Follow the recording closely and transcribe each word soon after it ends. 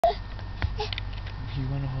You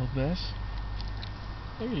want to hold this?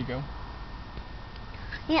 There you go.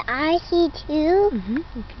 Yeah, I see too. You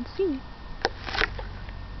can see.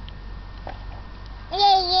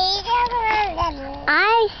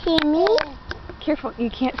 I see me. Careful, you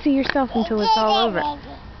can't see yourself until it's all over.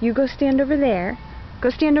 You go stand over there. Go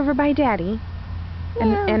stand over by Daddy.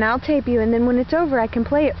 And I'll tape you, and then when it's over, I can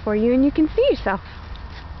play it for you, and you can see yourself.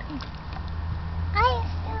 I'm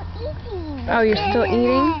still eating. Oh, you're still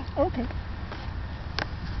eating? Okay.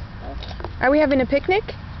 Are we having a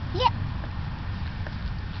picnic? Yep.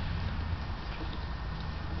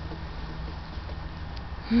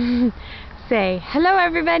 Say, hello,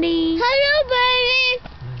 everybody. Hello, baby.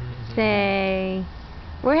 Say,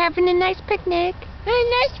 we're having a nice picnic. A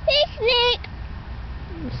nice picnic.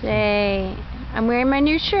 Say, I'm wearing my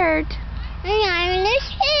new shirt. And I'm in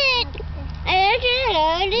this pig.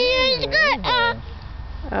 And it's good.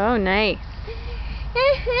 Oh, nice.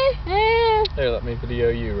 Here, let me video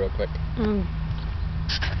you real quick.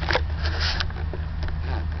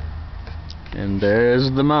 And there's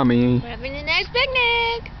the mommy. We're having a nice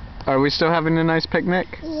picnic. Are we still having a nice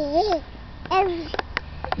picnic? Yeah.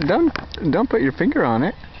 Don't put your finger on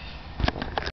it.